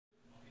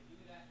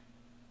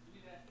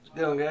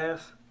Going, guys?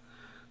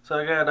 So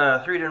I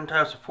got three different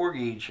types of 4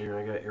 gauge here.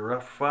 I got your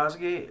Rockford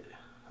fosgate,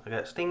 I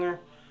got Stinger,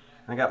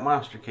 and I got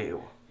monster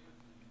cable.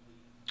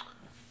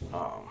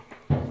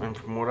 And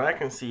from what I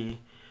can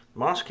see, the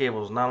monster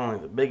cable is not only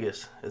the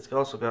biggest, it's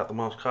also got the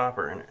most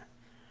copper in it.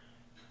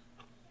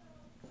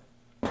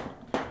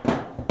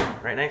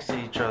 Right next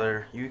to each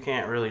other, you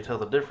can't really tell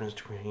the difference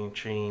between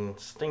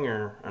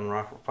Stinger and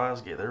Rockford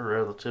fosgate. They're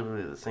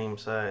relatively the same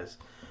size.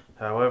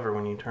 However,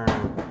 when you turn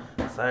them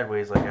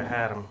sideways like I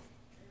had them,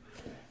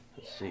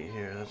 let's see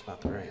here, that's not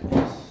the right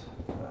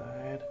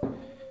side.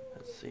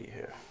 Let's see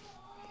here.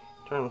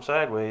 Turn them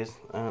sideways,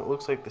 and it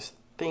looks like the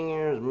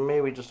Stinger is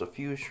maybe just a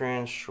few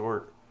strands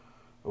short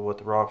of what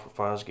the Rockford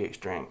fosgate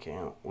strand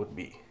count would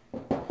be.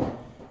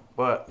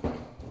 But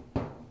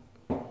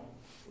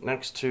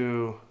next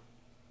to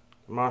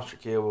the monster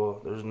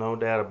cable, there's no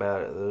doubt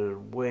about it. There's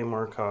way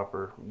more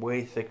copper,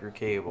 way thicker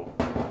cable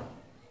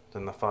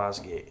than the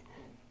fosgate.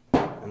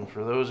 And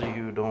for those of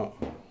you who don't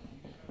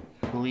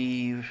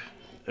believe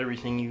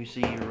everything you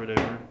see or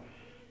whatever,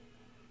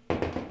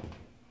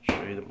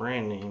 show you the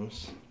brand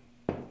names.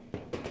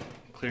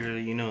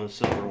 Clearly you know the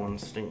silver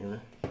one's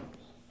Stinger.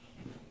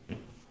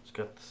 It's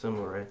got the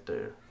symbol right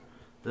there.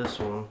 This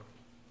one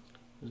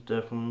is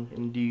definitely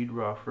indeed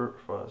Rockford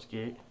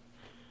fosgate.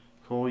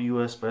 Full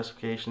US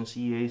specification,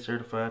 CA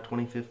certified,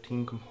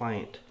 2015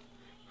 compliant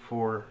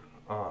for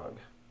OG.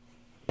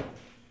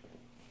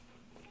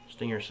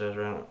 Stinger says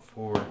right at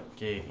 4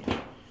 gauge.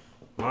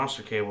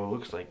 Monster cable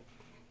looks like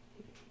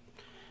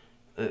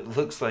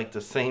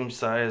the same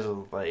size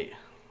of like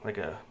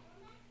a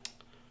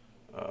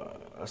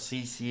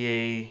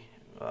CCA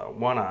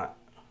 1/0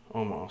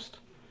 almost,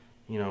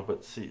 you know,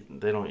 but see,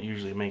 they don't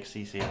usually make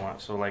CCA 1/0,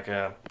 so like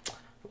a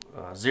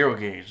 0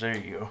 gauge. There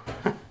you go.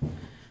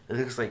 It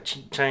looks like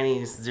cheap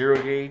Chinese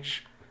 0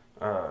 gauge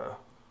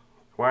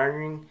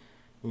wiring.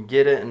 You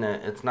get it, and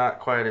it's not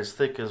quite as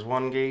thick as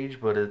 1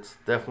 gauge, but it's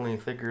definitely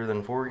thicker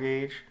than 4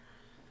 gauge,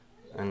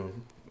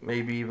 and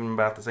maybe even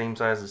about the same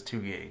size as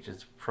 2 gauge.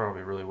 It's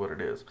probably really what it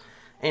is.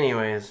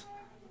 Anyways,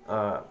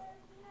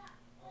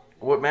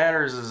 what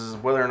matters is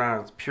whether or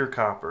not it's pure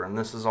copper, and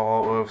this is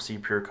all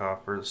OFC pure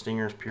copper. The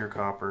Stinger's pure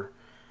copper.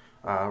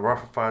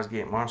 Rockford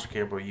fosgate monster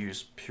cable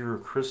use pure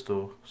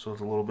crystal, so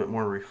it's a little bit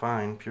more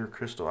refined, pure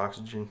crystal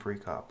oxygen-free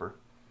copper.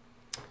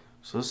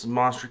 So this is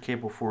monster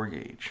cable 4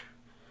 gauge.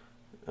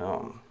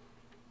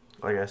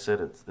 Like I said,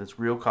 it's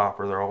real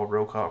copper. They're all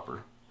real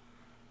copper,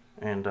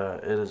 and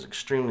it is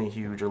extremely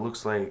huge. It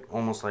looks like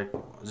almost like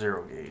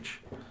 0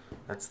 gauge.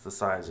 That's the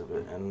size of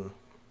it. And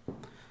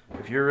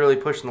if you're really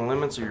pushing the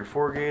limits of your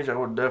 4 gauge, I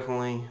would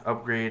definitely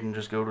upgrade and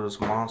just go to this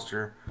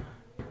monster.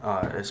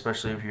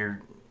 Especially if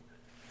you're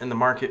in the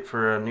market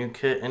for a new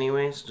kit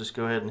anyways, just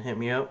go ahead and hit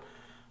me up,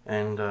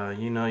 and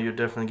you know you're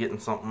definitely getting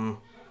something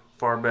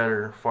far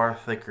better, far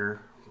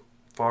thicker,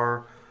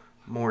 far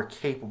more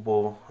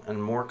capable,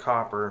 and more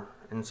copper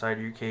inside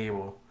your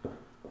cable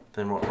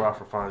than what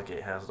Rockford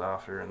fosgate has to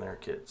offer in their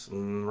kits.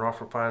 And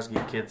Rockford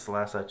fosgate kits, the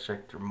last I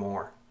checked, are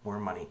more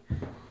money.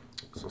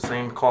 So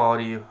same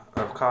quality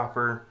of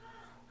copper,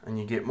 and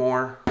you get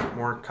more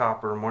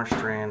copper, more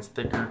strands,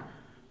 thicker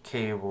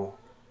cable,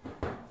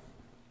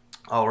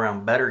 all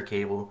around better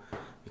cable.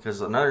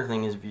 Because another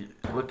thing is, if you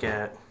look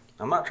at,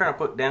 I'm not trying to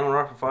put down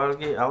Rockford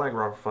fosgate. I like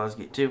Rockford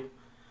fosgate too,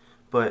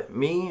 but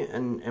me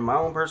and in my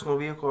own personal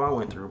vehicle, I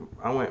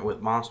went with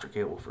monster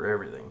cable for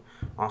everything.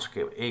 Monster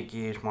cable 8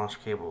 gauge, monster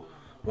cable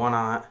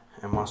 1/0,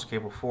 and monster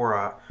cable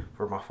 4/0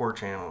 for my 4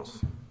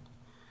 channels.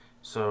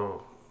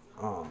 So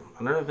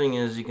another thing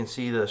is, you can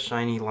see the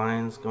shiny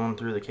lines going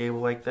through the cable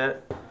like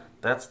that.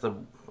 That's the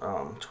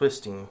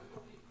twisting,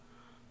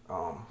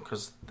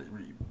 because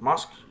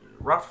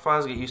Rockford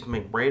fosgate used to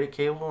make braided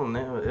cable, and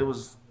it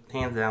was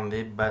hands down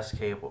the best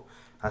cable.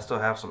 I still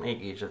have some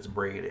 8 gauge that's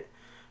braided.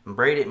 And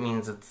braided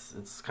means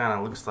it's kind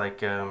of looks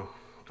like, I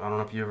don't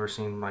know if you've ever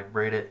seen like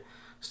braided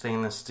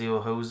stainless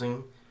steel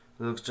hosing.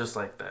 It looks just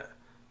like that.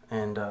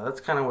 And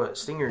that's kind of what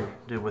Stinger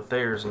did with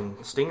theirs.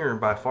 And Stinger,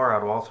 by far,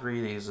 out of all 3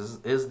 of these,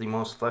 is the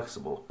most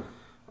flexible.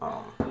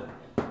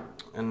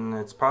 And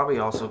it's probably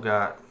also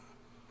got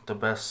the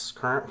best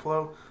current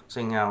flow,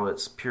 seeing how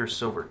it's pure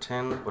silver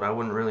tin, but I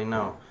wouldn't really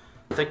know.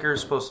 Thicker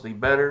is supposed to be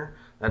better.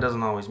 That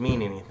doesn't always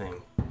mean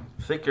anything.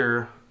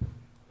 Thicker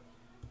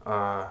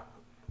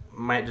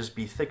might just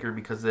be thicker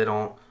because they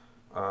don't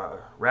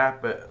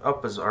wrap it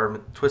up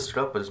or twist it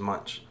up as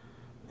much,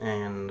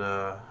 and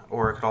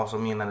or it could also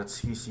mean that it's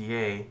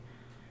CCA.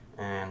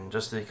 And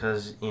just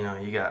because, you know,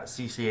 you got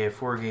CCA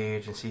 4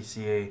 gauge and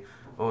CCA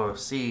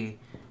OFC,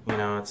 you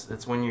know,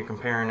 it's when you're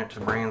comparing it to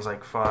brands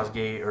like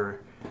Fosgate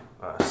or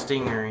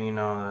Stinger, you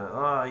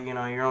know,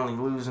 you're only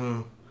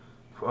losing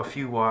a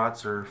few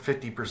watts or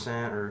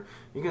 50%, or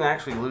you can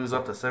actually lose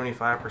up to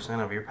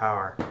 75% of your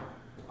power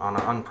on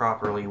an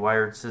improperly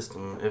wired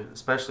system,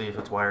 especially if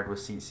it's wired with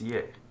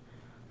CCA.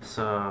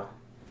 So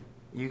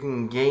you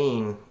can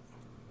gain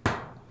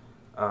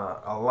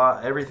a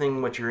lot,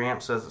 everything what your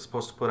amp says it's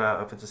supposed to put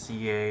out if it's a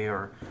CA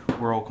or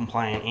world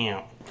compliant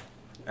amp,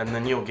 and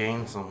then you'll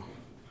gain some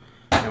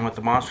And with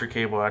the monster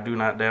cable, I do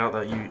not doubt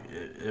that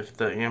if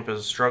the amp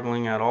is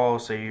struggling at all,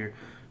 say you're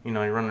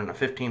running a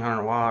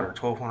 1500 watt or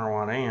 1200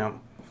 watt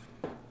amp,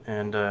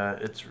 and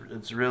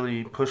it's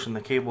really pushing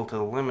the cable to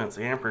the limits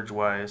amperage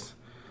wise,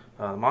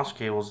 the monster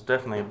cable is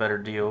definitely a better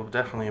deal,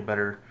 definitely a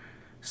better,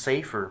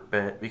 safer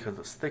bet, because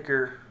it's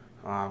thicker,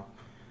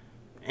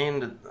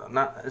 and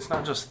it's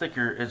not just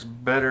thicker, it's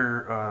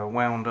better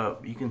wound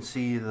up. You can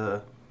see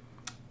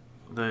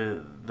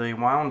they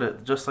wound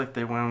it just like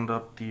they wound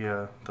up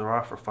the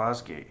Rockford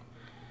fosgate.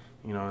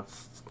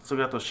 It's still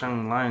got those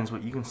shining lines,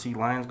 but you can see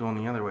lines going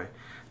the other way.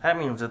 That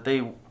means that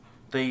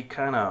they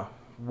kind of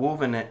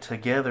woven it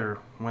together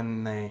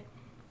when they,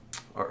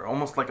 or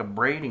almost like a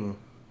braiding,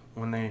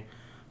 when they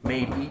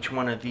made each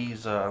one of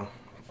these. And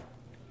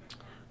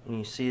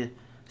you see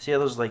how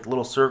those like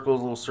little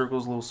circles,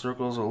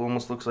 it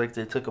almost looks like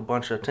they took a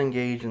bunch of 10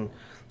 gauge and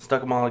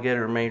stuck them all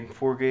together and made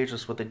 4 gauge.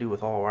 That's what they do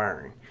with all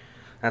wiring.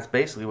 That's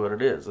basically what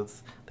it is.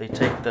 They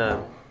take this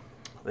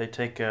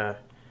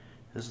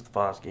is the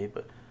fosgate,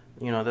 but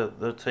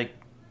they'll take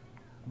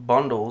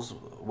bundles,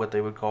 what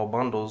they would call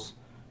bundles,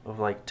 of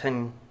like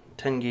 10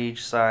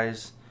 gauge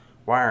size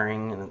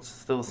wiring, and it's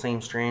still the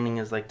same stranding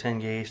as like 10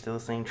 gauge, still the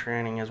same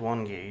stranding as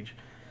 1 gauge,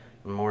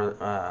 more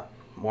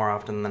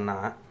often than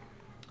not.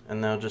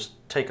 And they'll just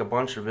take a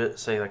bunch of it,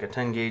 say like a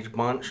 10 gauge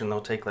bunch, and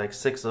they'll take like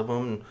 6 of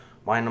them and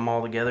wind them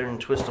all together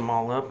and twist them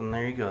all up, and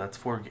there you go. That's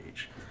 4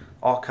 gauge.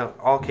 All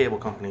cable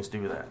companies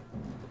do that.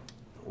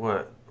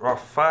 What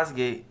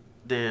fosgate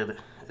did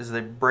is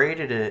they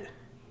braided it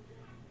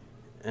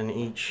in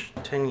each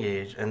 10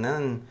 gauge, and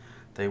then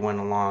they went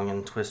along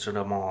and twisted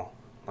them all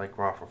like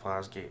Rockford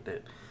fosgate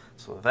did.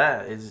 So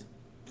that is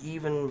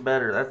even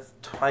better. That's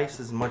twice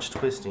as much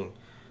twisting.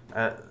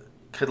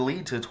 Could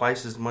lead to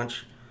twice as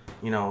much,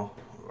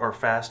 or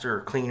faster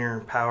or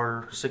cleaner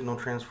power signal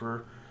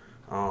transfer.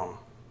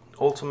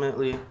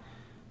 Ultimately,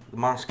 the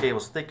monster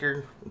cable's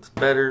thicker, it's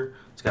better,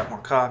 it's got more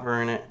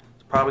copper in it,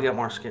 it's probably got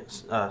more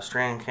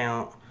strand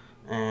count,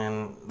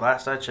 and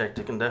last I checked,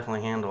 it can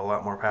definitely handle a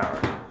lot more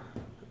power.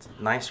 It's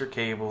a nicer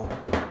cable.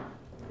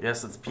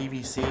 Yes, it's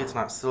PVC, it's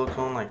not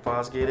silicone like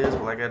fosgate is,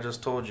 but like I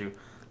just told you,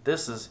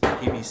 this is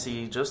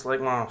PVC just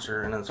like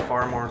Monster, and it's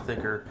far more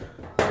thicker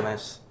than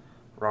this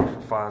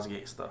Rockford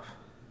fosgate stuff.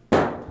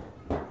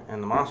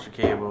 And the monster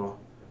cable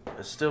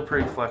is still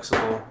pretty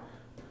flexible.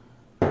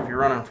 If you're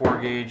running 4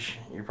 gauge,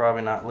 you're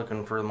probably not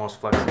looking for the most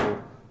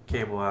flexible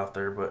cable out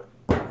there, but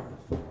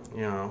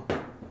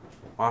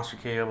monster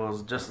cable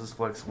is just as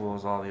flexible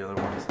as all the other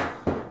ones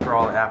for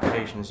all the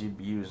applications you'd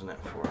be using it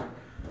for.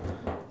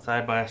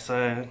 Side by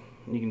side,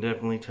 you can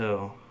definitely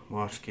tell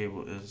monster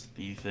cable is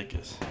the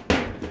thickest.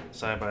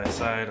 Side by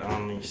side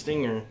on the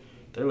Stinger,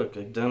 they look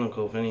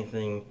identical. If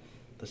anything,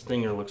 the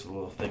Stinger looks a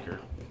little thicker.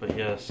 But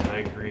yes, I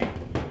agree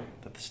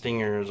that the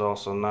Stinger is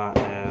also not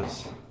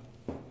as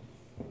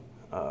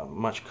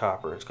much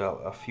copper. It's got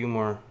a few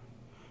more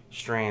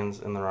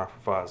strands in the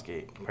Rockford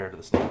fosgate compared to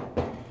the Stinger.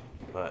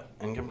 But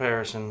in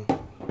comparison,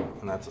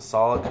 and that's a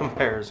solid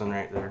comparison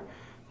right there,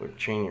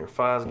 between your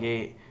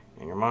fosgate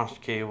and your monster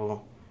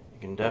cable, you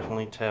can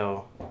definitely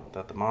tell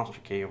that the monster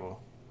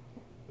cable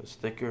is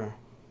thicker,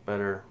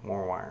 better,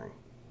 more wiring.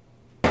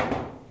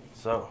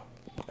 So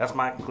that's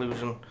my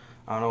conclusion.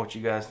 I don't know what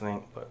you guys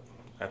think, but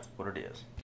that's what it is.